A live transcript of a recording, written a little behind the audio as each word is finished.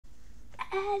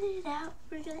edit it out.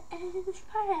 We're gonna edit this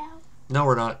part out. No,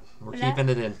 we're not. We're keeping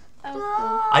it in. Oh,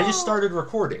 cool. I just started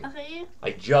recording. Okay.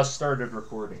 I just started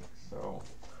recording. So,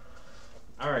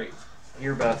 all right.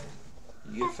 Here, Beth.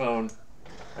 You get phone.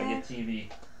 I get TV.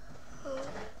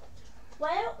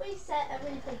 Why don't we set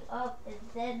everything up and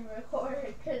then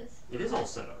record? Cause it is all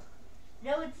set up.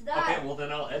 No, it's not. Okay, well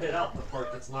then I'll edit out the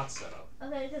part that's not set up.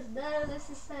 Okay, because none of this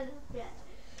is set up yet.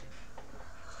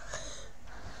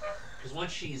 Because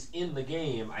once she's in the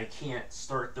game, I can't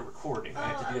start the recording. I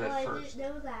have to do that first. I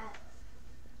didn't know that.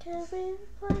 Can we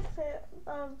play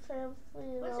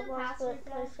family What's your Roblox password,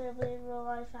 with my family in real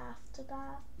life after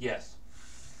that? Yes.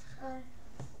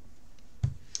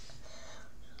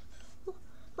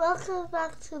 Welcome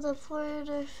back to the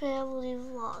Foreigner Family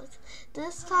Vlog.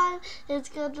 This time it's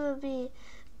gonna be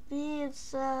me and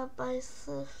my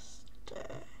sister.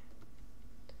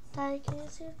 Daddy, can you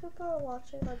see if people are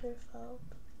watching on your phone?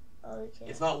 Oh, you can't.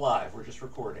 It's not live. We're just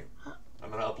recording. I'm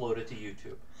gonna upload it to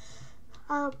YouTube.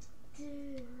 I'm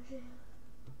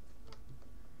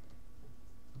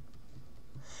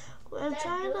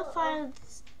trying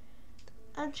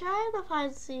to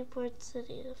find Seaboard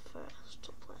City for us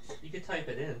to play. You can type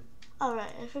it in.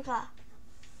 Alright, I forgot.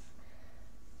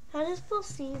 How do you spell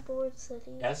Seaboard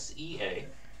City? S-E-A.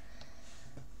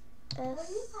 What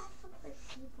do you have to play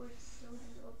Seaboard City?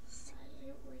 I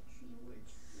don't like Seaboard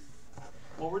City.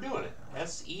 Well, we're doing it.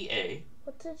 S-E-A.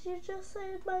 What did you just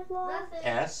say in my vlog?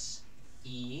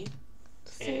 S-E-A.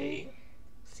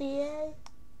 C-A?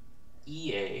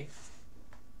 E-A.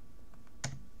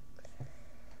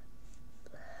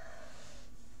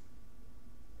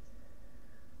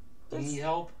 Do you need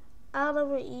help? I don't know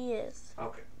where E is.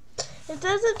 Okay. It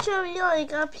doesn't show me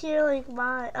like up here like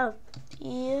my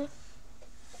E.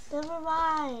 Never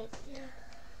mind. Yeah.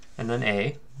 And then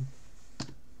A.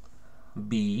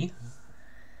 B.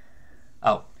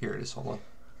 Oh, here it is. Hold on.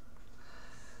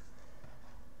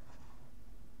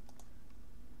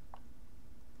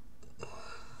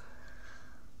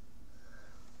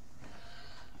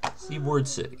 Seaboard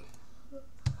City.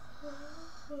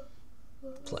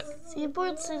 Play.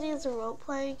 Seaboard City is a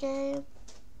role-playing game.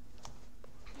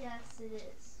 Yes, it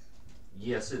is.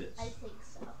 Yes, it is. I think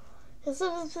so.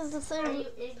 Is the same? Are you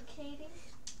in, Katie?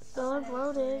 No, I'm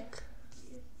loading.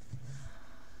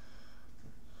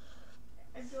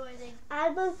 I'm joining. I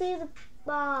must be the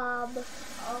mom.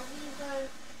 I'll be the.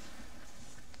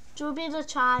 You'll be the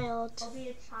child. I'll be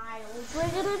a child. We're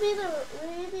gonna be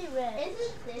rich.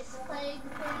 Isn't this playing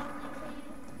family,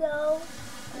 Katie? No.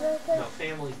 No,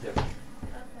 family's different.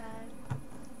 Okay.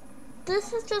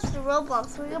 This is just a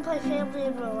Roblox. We're gonna play family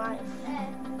in real life.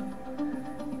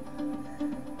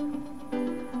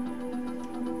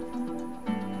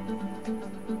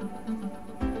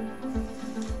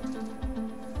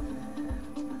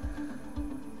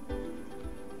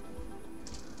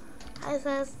 Hi,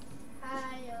 sis.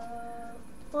 Hi,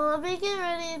 Well, let me get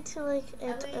ready to like.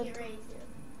 I'm gonna get ready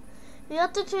to. You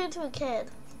have to turn into a kid,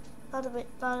 not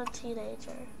a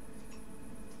teenager.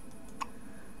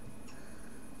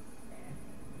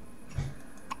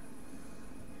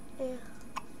 Yeah.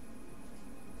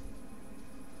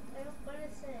 I don't want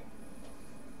to sit.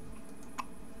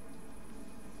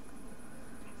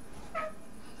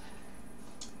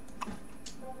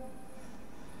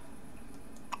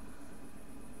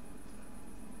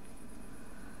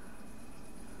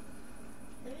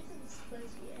 Everything's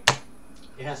squishy.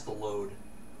 It has to load.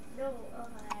 No,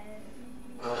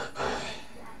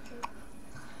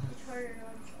 it's harder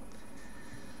on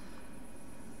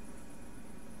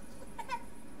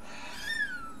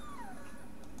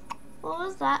What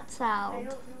was that I sound? don't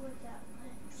know what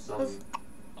that was. Some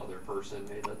other person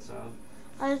made that sound.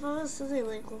 I thought it was Sissy.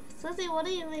 Like, Sissy, what are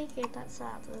you making that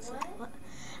sound? I was What? like, what?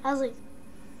 I was like,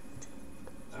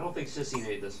 I don't think Sissy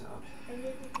made this sound. I didn't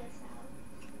get this out.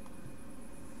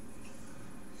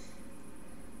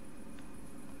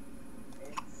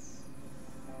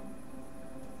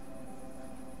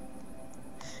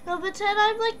 no, pretend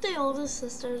I'm like the oldest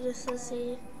sister to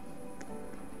Sissy.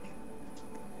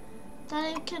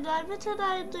 Daddy, can I pretend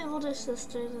I'm the older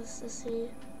sister to Sissy?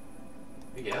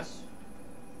 I guess.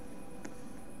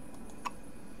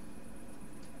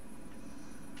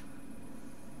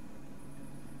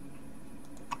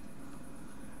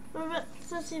 Remember,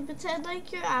 Sissy, pretend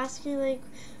like you're asking, like,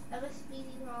 I'm a speedy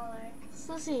crawler.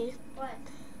 Sissy, What?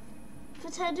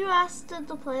 pretend you asked them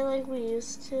to play like we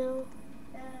used to.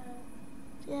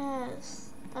 Yes,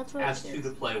 that's what Asked it who is.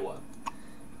 to play what?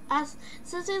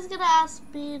 Sissy's gonna ask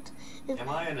me if Am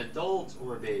I an adult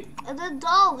or a baby? an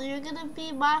adult. You're gonna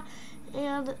be mine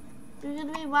and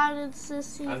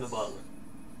Sissy's. I'm the butler.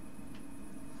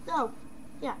 No,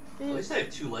 Yeah. At least I have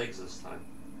 2 legs this time.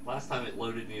 Last time it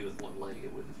loaded me with 1 leg,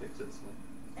 it wouldn't fix it. So.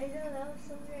 I know, that was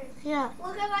so weird. Yeah.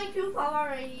 Look at my 2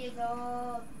 Pomeranians.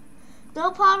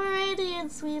 No Pomeranian,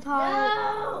 sweetheart.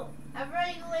 No! I'm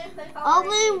running away with my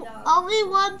Pomeranian dog. Only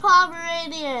 1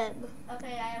 Pomeranian.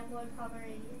 Okay, I have 1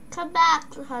 Pomeranian. Come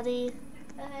back, honey.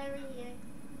 Okay, right here.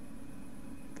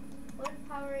 1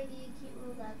 Pomeranian, cute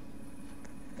little dog.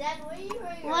 Dad, what are you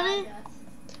running around us?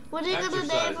 What are you gonna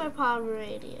name our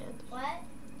Pomeranian? What?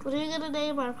 What are you gonna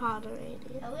name our Pomeranian?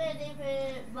 I'm gonna name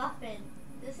it Muffin.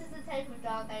 This is the type of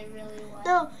dog I really want.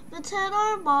 No, pretend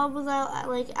our mom was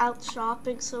out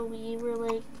shopping, so we were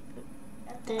like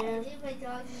Okay, there. I named my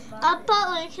dog Muffin.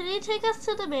 Butler, can you take us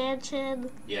to the mansion?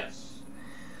 Yes.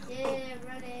 Yeah, I'm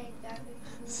running.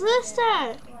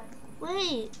 Sister, What?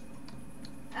 wait.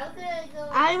 I'm gonna go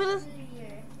I'm gonna- through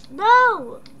here.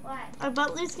 No, What? our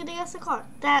butler's getting us a car.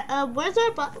 Where's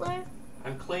our butler?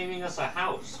 I'm claiming us a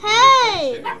house. We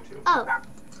Hey! have a place to go to.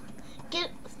 Oh,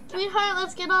 sweetheart,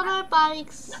 let's get on our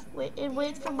bikes.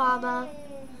 Wait for Mama.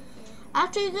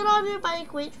 After you get on your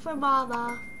bike, wait for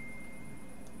Mama.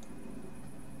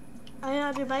 Are you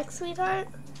on your bike, sweetheart?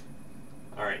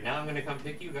 Alright, now I'm going to come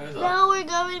pick you guys up. No, we're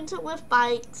going with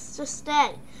bikes. Just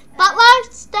stay.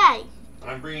 Butler, stay. But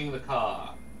I'm bringing the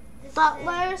car.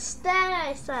 Butler, stay,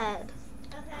 I said.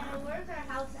 Okay, where's our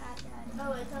house at, Dad?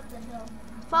 Oh, it's up the hill.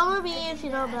 Follow me if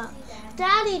you don't I know. see that.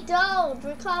 Daddy, don't. We're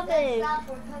Dad, coming. stop,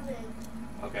 we're coming.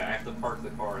 Okay, I have to park the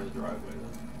car in the driveway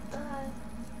then.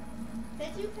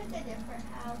 Could you pick a different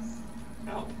house?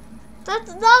 No.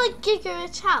 That's not a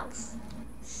giga-rich house.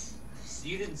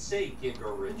 You didn't say gig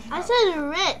or rich. I house. said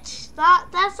rich.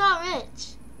 That's not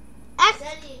rich.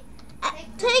 Daddy,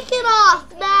 Take it off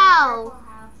take now. a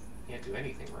house. Can't do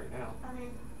anything right now. Okay,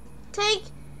 Take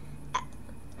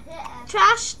hit F.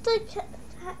 trash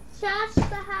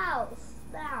the house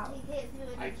now. You can't do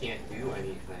anything. I can't do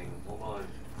anything. Hold on.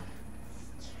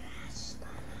 Trash the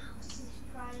house. She's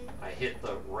trying. I hit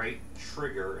the right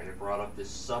trigger and it brought up this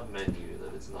sub-menu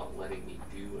that it's not letting me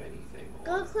do anything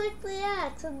Go on. click the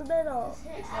X in the middle. Just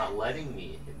hit It's F. not letting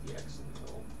me hit the X in the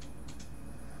middle.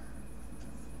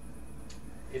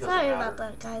 It doesn't Sorry matter. about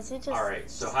that, guys. Alright,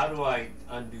 so how do I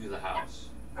undo the house?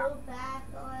 Go back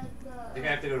on I think I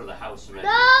have to go to the house menu.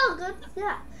 No, good.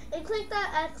 Yeah, and click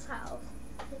that X house.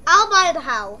 I'll buy the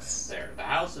house. There, the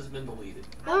house has been deleted.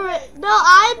 All right. No,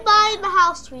 I'm buying the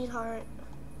house, sweetheart.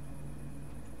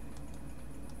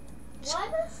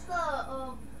 What is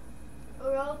the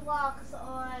Roblox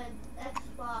on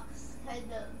Xbox kind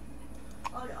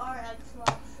of on our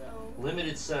Xbox? So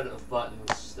Limited set of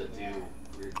buttons that do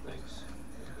weird things.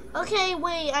 Okay,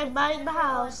 wait. I'm buying the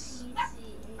house. On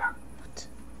PC.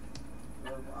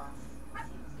 Roblox.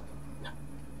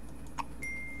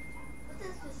 What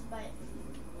does this buy?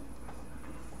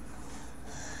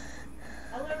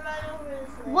 I'm gonna run over this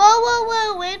way.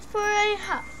 Whoa. Wait for a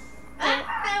house.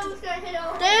 I was gonna hit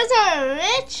over. There's a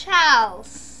rich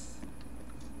house.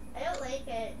 I don't like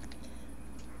it.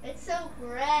 It's so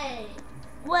gray.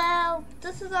 Well,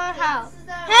 this is our house. This is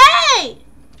our Hey!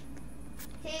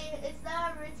 Okay, it's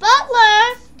not a rich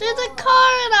Butler, there's a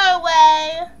car in our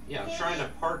way. Yeah, I'm trying to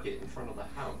park it in front of the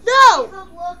house. No!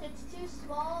 Come look, it's too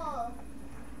small.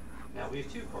 Now we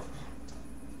have 2 cars.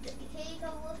 Can you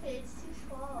come look? It's too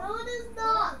small. No, it is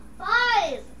not.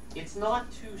 Fine. It's not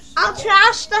too small. I'll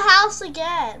trash the house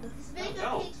again. Just make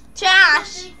No. a pink,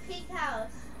 Trash. big pink house.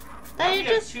 Now Now we you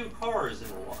have just 2 cars in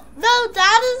the lot. no.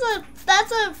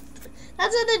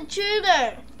 That's an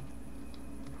intruder.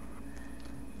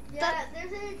 Yeah,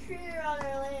 there's an intruder on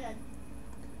our land.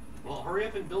 Well, hurry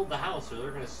up and build the house or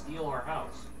they're going to steal our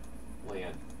house.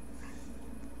 Land.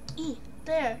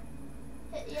 There.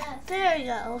 Yes. There you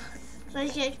go.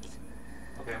 Okay.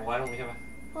 Okay, why don't we have a...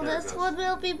 Well, There it this goes. one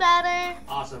will be better.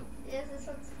 Awesome. Yes, this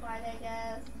one's fine, I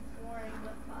guess. Boring,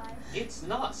 but fine. It's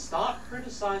not. Stop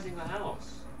criticizing the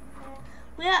house.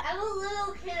 Yeah. I'm a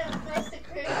little kid. I'm supposed to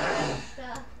criticize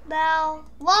stuff. Now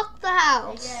lock the I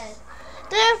house. guess.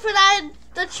 Therefore,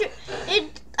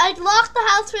 I'd lock the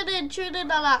house for the intruder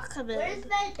not come in. Where's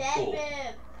my Cool.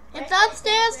 bedroom? It's Where's my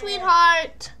upstairs, bedroom?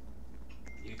 sweetheart.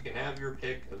 You can have your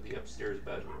pick of the upstairs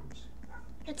bedrooms.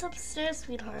 It's upstairs,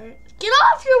 sweetheart. Get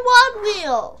off your one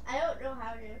wheel. I don't know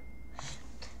how to.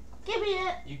 Give me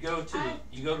it. You go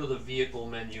to the vehicle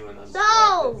menu and unselect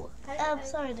No. I- I'm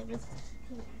sorry, Nicholas.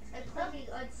 I'm clicking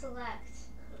on select.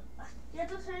 You have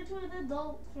to turn to an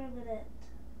adult for a minute.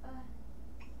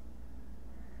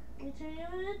 You turn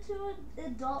into an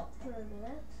adult for a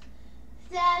minute.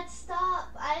 Dad, stop!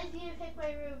 I need to pick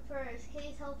my room first.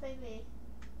 He's helping me.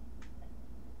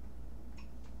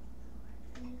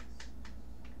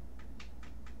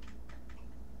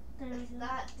 It's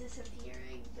not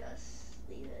disappearing, just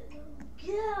leave it.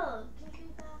 Go! Give me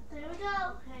back. There we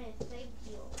go. Hey, thank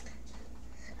you.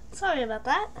 Sorry about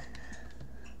that.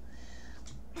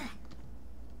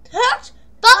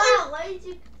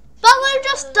 Butler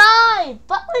just died!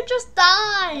 Butler just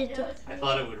died! I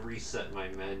thought it would reset my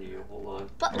menu. Hold on.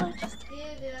 Butler just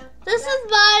This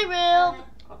is my room.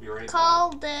 I'll be right back.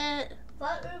 Called it.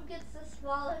 Butler gets the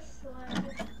smallest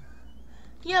one.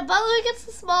 Yeah, Butler gets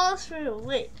the smallest room.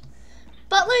 Wait.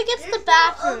 Butler gets the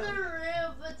bathroom. There's no other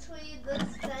room between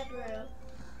this bedroom.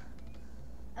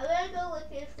 I'm gonna go look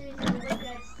if there's a room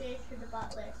downstairs for the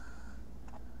butler.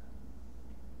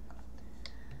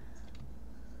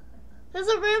 There's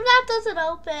a room that doesn't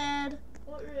open.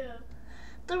 What room?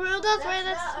 The room that's right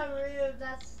next to... That's not a room,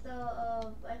 that's the,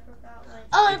 I forgot what.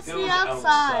 Oh, it's the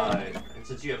outside. And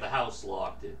since you have the house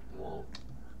locked, it won't.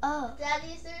 Oh.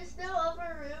 Daddy, there's no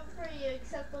other room for you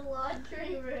except the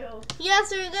laundry room. Yes,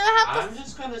 so you're gonna have to... I'm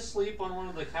just gonna sleep on one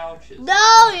of the couches.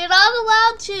 No, you're not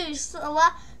allowed to.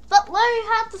 Butler, you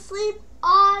have to sleep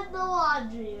on the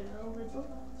laundry room.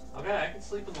 Okay, I can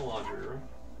sleep in the laundry room.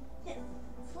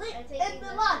 Sleep in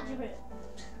the laundry room.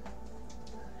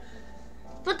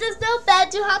 But there's no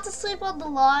bed. You have to sleep on the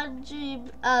laundry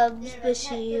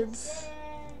machines.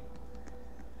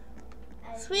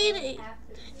 Sweetie.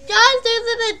 Guys, there's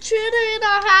an intruder in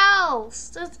our house.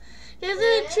 There's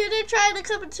an intruder trying to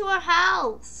come into our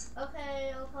house.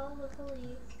 Okay, I'll call the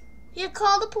police. You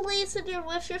call the police and you're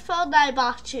with your phone and I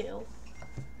blocked you.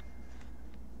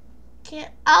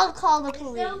 I'll call the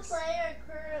police. There's no player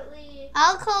currently.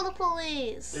 I'll call the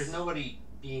police. There's nobody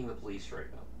being the police right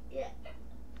now. Yeah.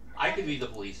 I could be the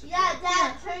police. Yeah,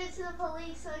 Dad, turn it to the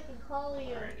police so I can call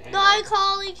you. Right, no, I'm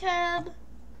calling him.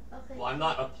 Okay. Well, I'm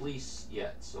not a police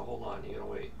yet, so hold on. You gotta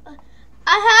wait. I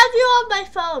have you on my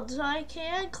phone, so I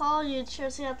can call you. It's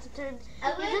just you have to turn.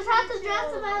 You just have to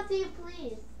dress him as the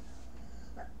police.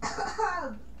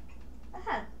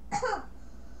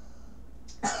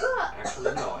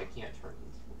 Actually, no, I can't turn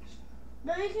into police.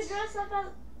 No, you can dress up as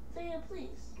the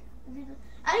police.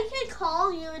 I can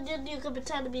call you and then you can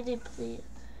pretend to be the police.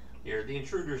 Here, the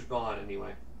intruder's gone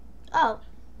anyway. Oh.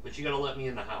 But you gotta let me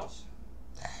in the house.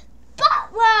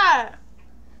 Butler!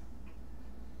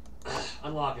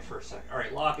 Unlock it for a sec.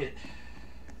 Alright, lock it.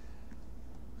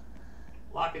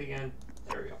 Lock it again.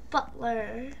 There we go.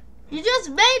 Butler. You just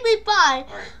made me buy.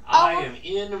 Alright, I am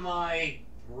in my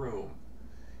room.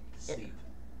 Sleep.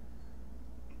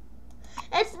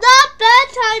 It's not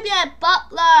bedtime yet,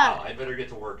 Butler. Oh, I better get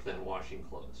to work then, washing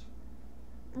clothes.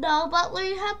 No, Butler,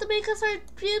 you have to make us our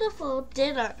beautiful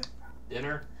dinner.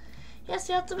 Dinner? Yes,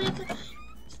 you have to make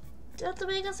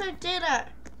us our dinner.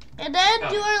 And then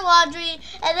do our laundry.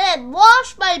 And then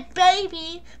wash my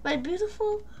baby, my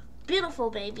beautiful, beautiful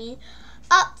baby,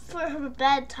 up for her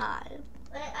bedtime.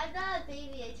 I'm not a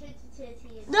baby. I turned into a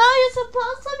teen. No, you're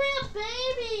supposed to be a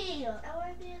baby. I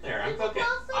want to be a baby. There, I'm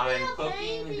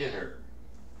cooking dinner.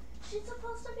 She's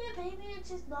supposed to be a baby and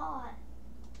she's not.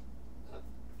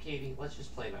 Katie, let's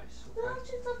just play nice. Okay? No,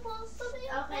 she's supposed to be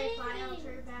a baby. Okay, fine. I'll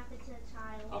turn back into a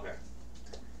child. Okay.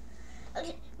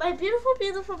 Okay, my beautiful,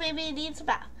 beautiful baby needs a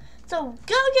bath. So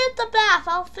go get the bath.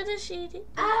 I'll finish eating.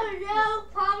 Oh no,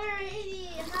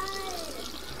 Pomeranian, hi.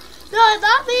 No, I'm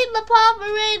not mean the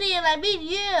Pomeranian. I mean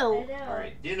you. I know. All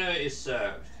right, dinner is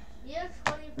served. You have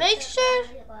 20% Make sure.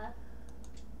 left.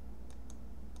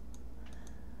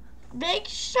 Make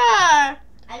sure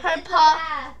her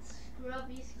paw.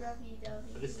 Scrubby, scrubby,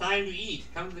 dummy. But it's time to eat.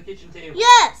 Come to the kitchen table.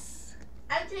 Yes.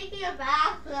 I'm taking a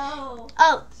bath though.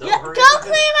 Oh, So yeah. hurry Go up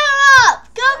clean her up.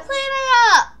 Go clean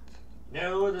her up.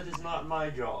 No, that is not my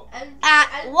job.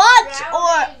 At once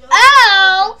or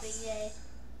else.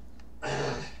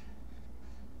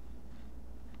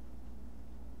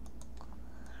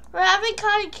 We're having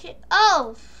cotton candy.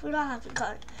 Oh, we're not having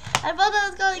cotton. I thought I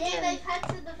was going to get they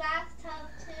pets in the bathtub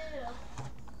too.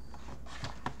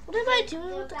 What am I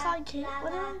doing with the cotton candy?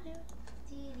 What am I doing?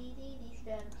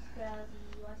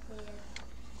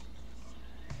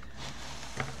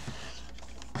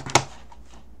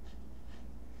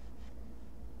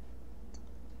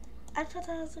 I thought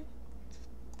that was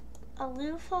a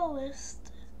new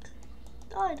forest.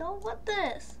 No, I don't want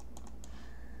this.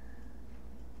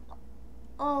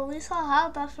 Oh, at least I'll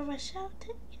have that for my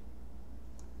shouting.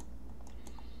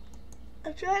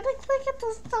 I'm trying to click it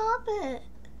to stop it.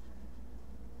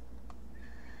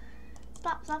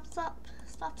 Stop, stop, stop.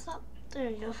 Stop, stop. There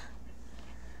you go.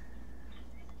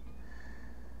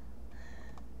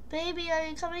 Baby, are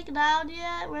you coming down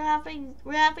yet? We're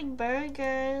having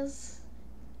burgers.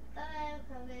 I'm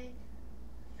coming.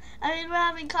 I mean, we're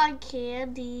having cotton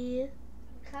candy. I'm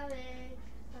coming.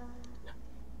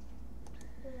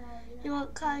 You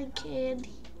want cotton candy?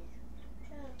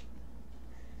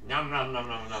 Nom nom nom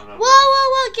nom nom nom.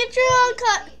 Whoa! Get your own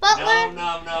cotton, Butler. Nom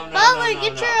nom nom Butler, nom,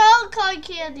 get nom, your nom. own cotton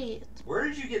candy. Where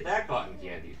did you get that cotton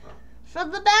candy from?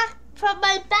 From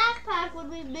my backpack when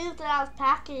we moved and I was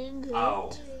packing. Oh,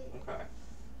 okay.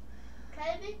 Can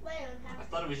I make my own house? I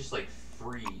thought it was just like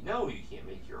free. No, you can't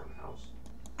make your own house.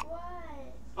 Why?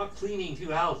 I'm not cleaning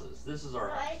 2 houses. This is our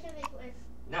No, house. I can make my.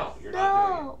 No, you're not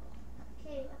doing No.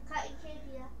 Okay, a cotton candy.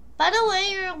 Yeah. By the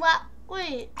way,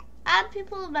 wait. Add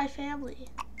people in my family.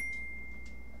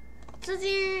 Do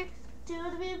you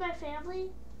want to be in my family?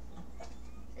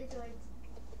 I joined.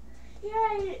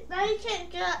 Yeah. Now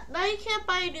you can't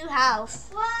buy a new house.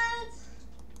 What?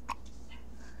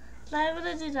 Now I'm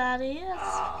gonna do that. Yes.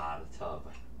 Ah, the tub.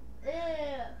 Ew.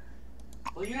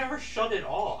 Well, you never shut it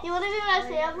off. You want to be in my Oh,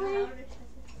 family? yeah,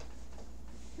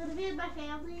 You want to be in my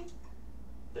family?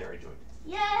 There, I joined.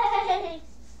 Yay!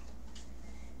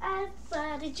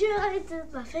 Everybody joins in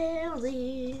my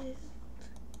family.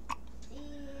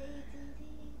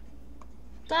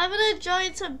 So I'm gonna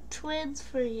join some twins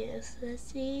for you,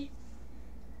 Sissy.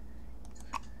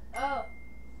 Oh.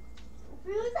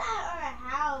 Who's at our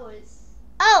house?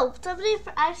 Oh,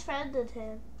 I friended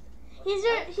him. He's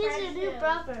your new him.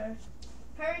 brother.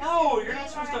 No, you're not Leave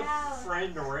supposed our to house.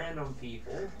 friend random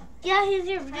people. Yeah, he's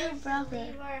your new Person, brother.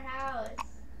 Leave our house.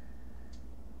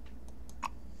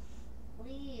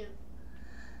 Leave.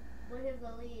 Want him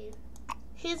to leave.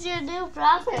 He's your new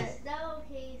brother. No,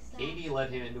 okay, stop. Katie let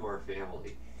him into our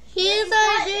family. He's He's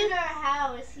our not new. in our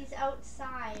house. He's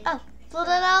outside. Oh, well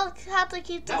then I'll have to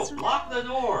keep No, this. lock the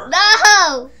door.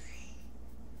 No.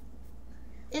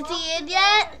 Is Lock he in the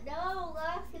yet? door. No,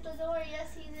 lock the door. Yes,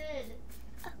 he's in.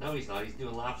 No, he's not. He's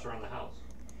doing laps around the house.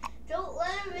 Don't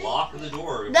let him in. Lock the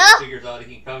door if No. he figures out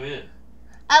he can come in.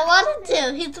 I wanted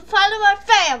to. He's a part of our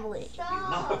family. He's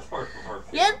not a Stop. part of our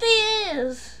family. Yes, he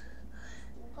is.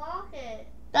 Lock it,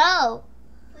 No,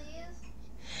 please.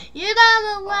 you're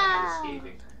not I'm allowed.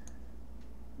 escaping.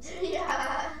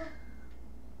 Yeah.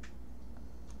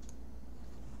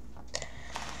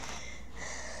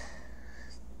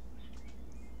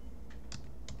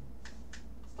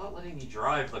 It's not letting me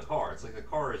drive the car. It's like the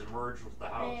car is merged with the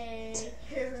house.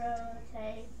 Hey,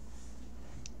 rotate.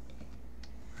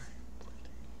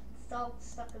 It's all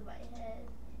stuck in my head.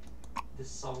 This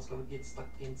song's gonna get stuck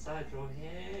inside your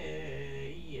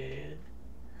head.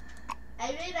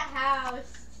 I made a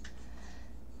house.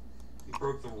 You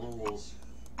broke the rules.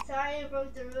 Sorry, I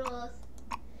broke the rules.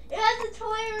 It has a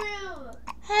toy room.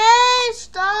 Hey,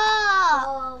 stop!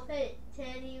 Oh, fit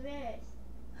teddy bears.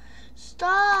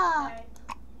 Stop! Sorry.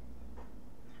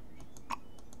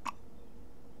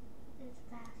 It's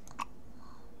back.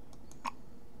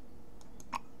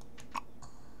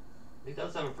 It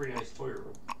does have a pretty nice toy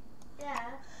room.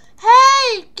 Yeah.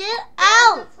 Hey, get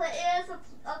out! It has a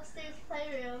upstairs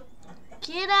playroom.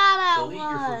 Get out at Delete your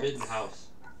once. forbidden house.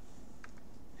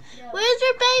 No. Where's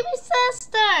your baby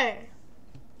sister?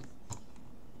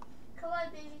 Come on,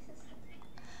 baby sister.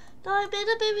 No, I made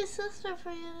a baby sister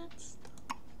for you. That's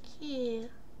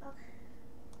cute.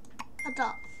 Okay.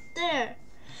 Adopt. There.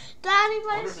 Daddy, I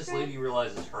my wonder if this lady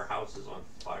realizes her house is on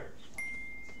fire.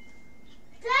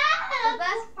 The Dad!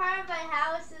 best part of my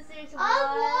house is there's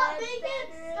Unlock, one make it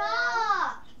bedroom.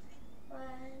 stop! One.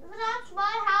 If that's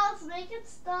my house, make it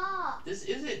stop. This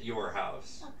isn't your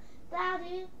house.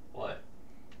 Daddy, What?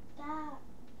 Dad.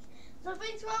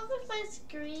 Something's wrong with my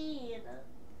screen.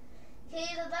 Okay,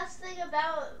 the best thing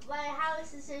about my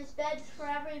house is there's beds for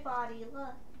everybody.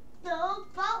 Look. No,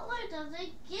 Butler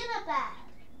doesn't get a bed.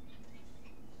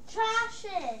 Trash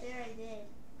it. There I did.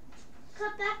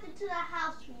 Come back into the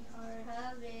house, sweetheart.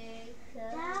 Coming.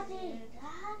 Daddy.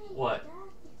 What?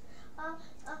 Daddy.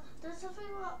 There's something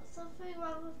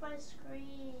wrong with my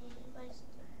screen.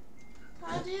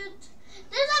 Dude,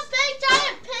 there's a big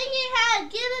giant piggy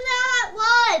head. Get it out at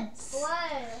once.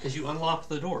 What? Because you unlocked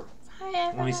the door. Sorry,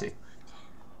 Let me see.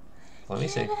 Let me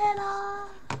see. Get it off.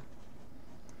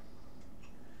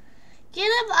 Get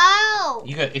him out.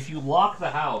 You got. If you lock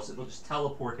the house, it'll just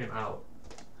teleport him out.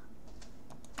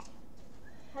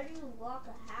 How do you lock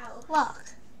a house? Look.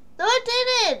 No, it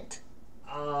didn't.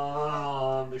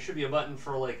 There should be a button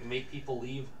for like make people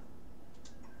leave.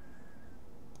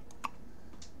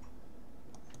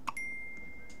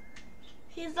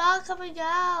 He's not coming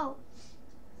out.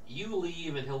 You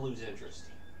leave and he'll lose interest.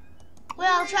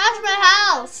 Well, trash my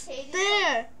house.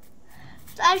 There.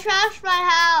 I trashed my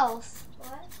house.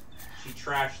 What? She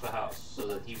trashed the house so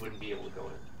that he wouldn't be able to go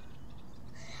in.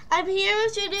 I'm here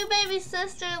with your new baby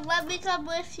sister. Let me come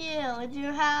with you in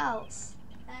your house.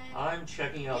 I'm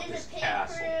checking out there's this a pink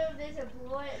castle. room, there's a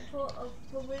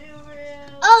blue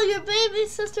room. Oh, your baby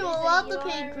sister will There's love a the yard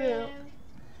pink room.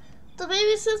 The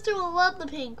baby sister will love the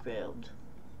pink room.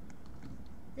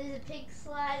 There's a pink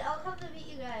slide. I'll come to meet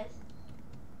you guys.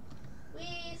 We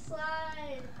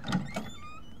slide.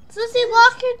 Sissy,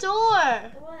 lock your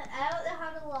door. What? I don't know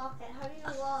how to lock it. How do you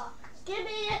lock? Give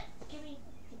me it. Give me.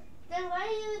 Then why are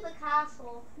you in the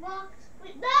castle? Locked.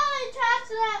 Wait, no, I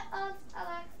trashed it on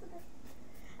accident.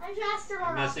 I trashed it on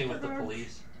I'm messing with the accident.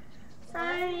 police.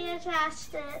 Sorry, I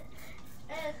trashed it.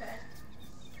 Okay.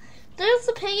 There's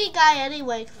the piggy guy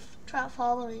anyway,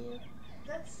 following you.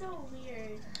 That's so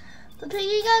weird. The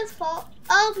piggy guy's fault.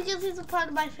 Oh, because he's a part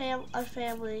of my our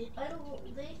family. I don't.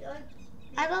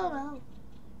 I don't know.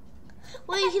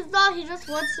 Wait, he's not. He just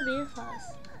wants to be with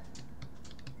us.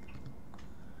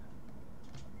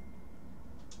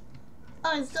 Oh,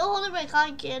 I'm still holding my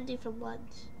cotton candy from lunch.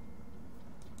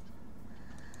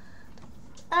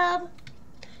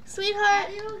 Sweetheart. How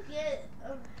do you get?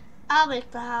 I'll make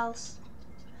the house.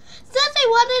 Sissy,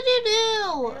 what did you I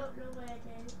do? don't know what I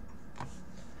did.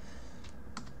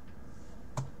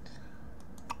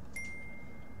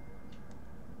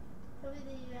 Tell me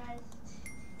that you guys.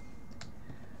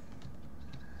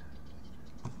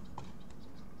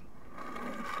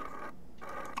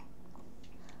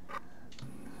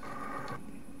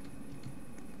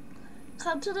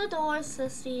 Come to the door,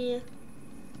 Sissy.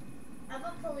 I'm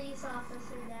a police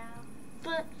officer now.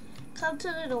 But come to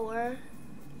the door.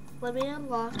 Let me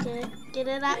unlock it. Get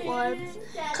in at once.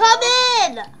 Come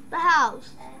in the house.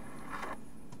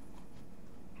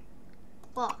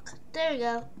 Lock. There you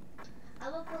go.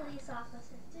 I'm a police officer.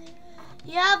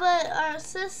 Yeah, but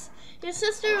your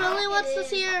sister really wants to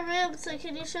see your room. So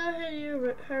can you show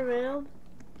her her room?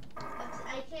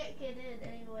 I can't get in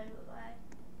anyway.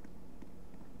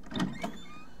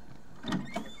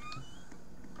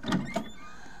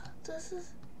 This is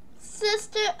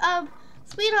sister.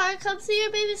 Sweetheart, come see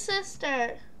your baby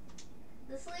sister.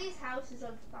 This lady's house is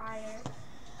on fire.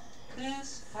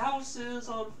 This house is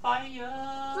on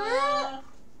fire.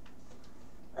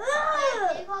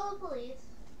 Can you call the police?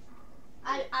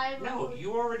 No,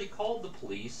 you already called the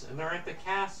police, and they're at the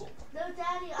castle. No,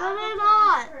 Daddy, No, I'm they're a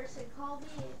not. police person. Call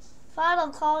me. Fine, I'll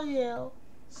call you.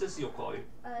 Sissy will call you.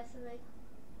 So like,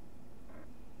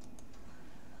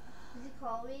 did you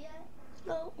call me yet?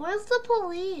 No, where's the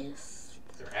police?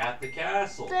 They're at the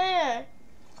castle. There.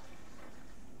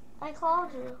 I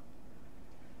called you.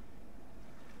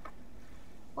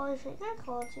 Well, I think I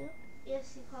called you.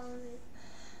 Yes, you called me.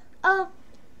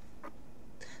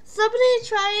 Somebody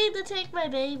trying to take my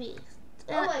baby.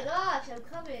 Oh my gosh, I'm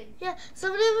coming. Yeah,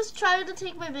 somebody was trying to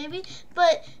take my baby,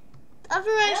 but after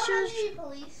I don't have any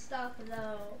police stuff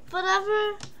though. but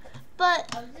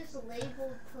I'm just a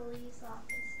labeled police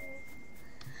officer.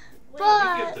 Wait, I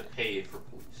think you have to pay for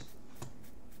police.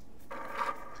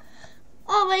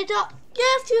 Oh my daughter!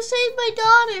 Yes, you saved my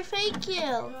daughter. Thank you.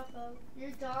 you're welcome.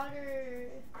 Your daughter.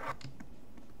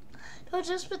 No,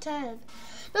 just pretend.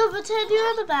 No, pretend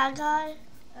you're the bad guy.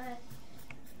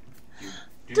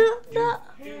 No,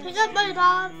 pick up my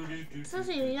dog.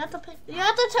 Sissy, you have to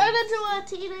turn into a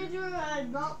teenager or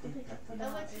not to pick up the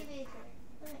dog. I'm a teenager.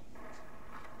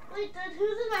 Wait, then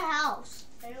who's in my house?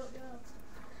 I don't know.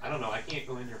 I don't know. I can't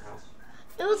go in your house.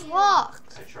 It was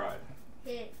locked. I tried.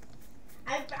 Hey,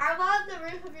 I'm on the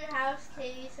roof of your house,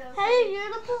 Katie. So. Hey,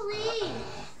 you're the police.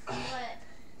 What?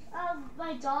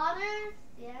 My daughter.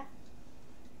 Yeah.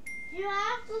 You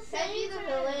have to Can I be save the her.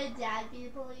 villain and Dad be the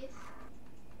police?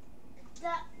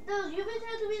 No, you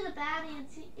pretend to be the baddie and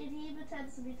he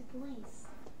pretends to be the police.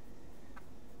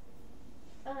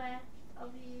 Okay, I'll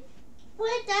be.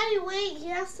 Wait, Daddy, wait.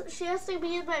 She has to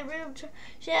be in my room.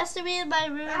 She has to be in my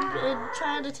room and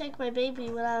trying to take my baby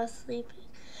when I was sleeping.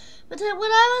 But then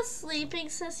when I was sleeping,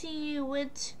 Sissy, you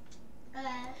went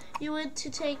to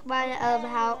take my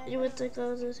house. You went to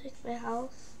go to take my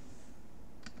house.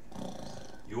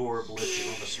 You're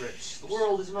blitzing on the switch. The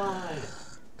world is mine.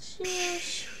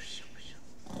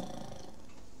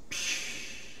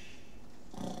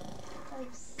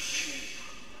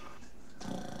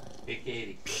 Hey,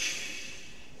 Katie.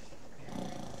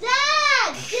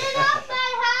 Dad, get off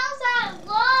my house at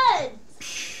once.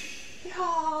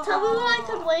 Tell me when I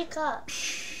can wake up.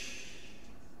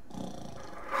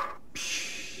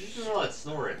 Who's all that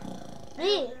snoring?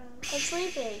 Me, I'm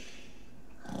sleeping.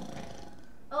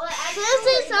 Oh,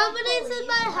 Sissy, somebody's in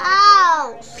my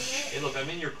house. Hey, look, I'm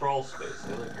in your crawl space.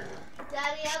 Hey, look right now.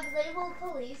 Daddy, I'm labeled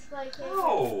police, but I can't.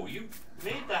 Oh, you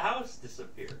made the house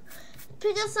disappear.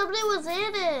 Because somebody was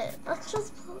in it. Let's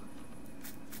just.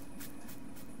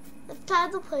 It's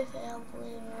time to play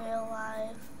family in real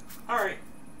life. Alright,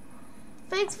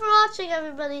 Thanks for watching,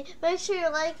 everybody. Make sure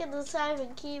you like and subscribe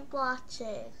and keep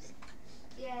watching.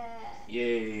 Yeah.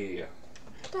 Yay.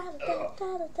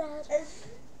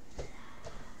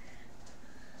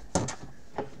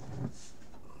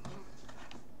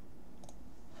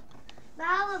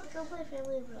 Now let's go play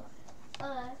Family of Real.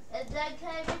 And then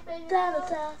can I be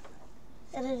famous?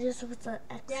 And then just with the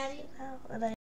X. Daddy? Now, and I